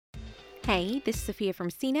Hey, this is Sophia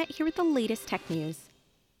from CNET here with the latest tech news.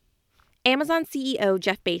 Amazon CEO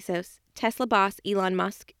Jeff Bezos, Tesla boss Elon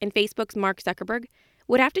Musk, and Facebook's Mark Zuckerberg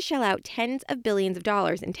would have to shell out tens of billions of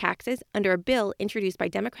dollars in taxes under a bill introduced by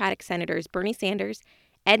Democratic Senators Bernie Sanders,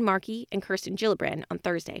 Ed Markey, and Kirsten Gillibrand on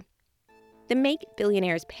Thursday. The Make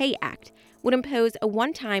Billionaires Pay Act would impose a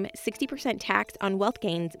one-time 60% tax on wealth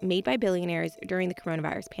gains made by billionaires during the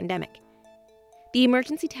coronavirus pandemic. The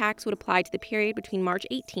emergency tax would apply to the period between March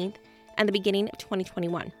 18th and the beginning of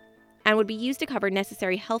 2021, and would be used to cover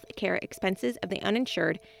necessary health care expenses of the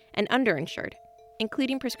uninsured and underinsured,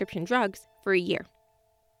 including prescription drugs, for a year.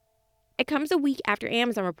 It comes a week after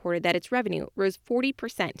Amazon reported that its revenue rose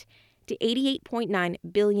 40% to $88.9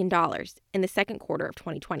 billion in the second quarter of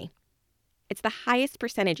 2020. It's the highest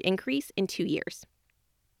percentage increase in 2 years.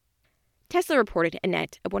 Tesla reported a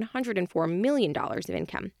net of $104 million of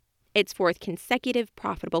income, its fourth consecutive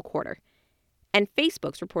profitable quarter, and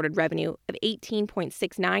Facebook's reported revenue of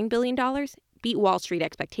 $18.69 billion beat Wall Street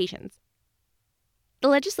expectations. The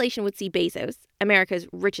legislation would see Bezos, America's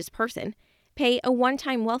richest person, pay a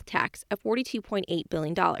one-time wealth tax of $42.8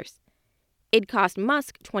 billion. It'd cost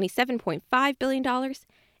Musk $27.5 billion,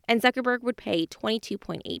 and Zuckerberg would pay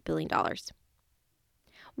 $22.8 billion.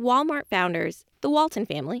 Walmart founders, the Walton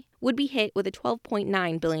family, would be hit with a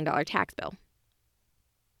 $12.9 billion tax bill.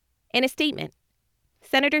 In a statement,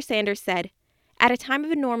 Senator Sanders said, "At a time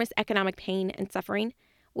of enormous economic pain and suffering,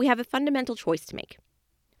 we have a fundamental choice to make.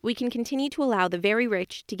 We can continue to allow the very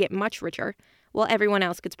rich to get much richer while everyone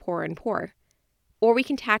else gets poorer and poorer. Or we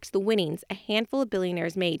can tax the winnings a handful of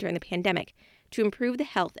billionaires made during the pandemic to improve the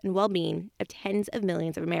health and well-being of tens of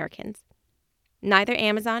millions of Americans." Neither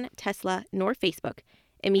Amazon, Tesla, nor Facebook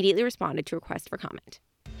immediately responded to requests for comment.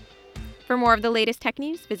 For more of the latest tech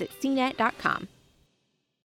news, visit cnet.com.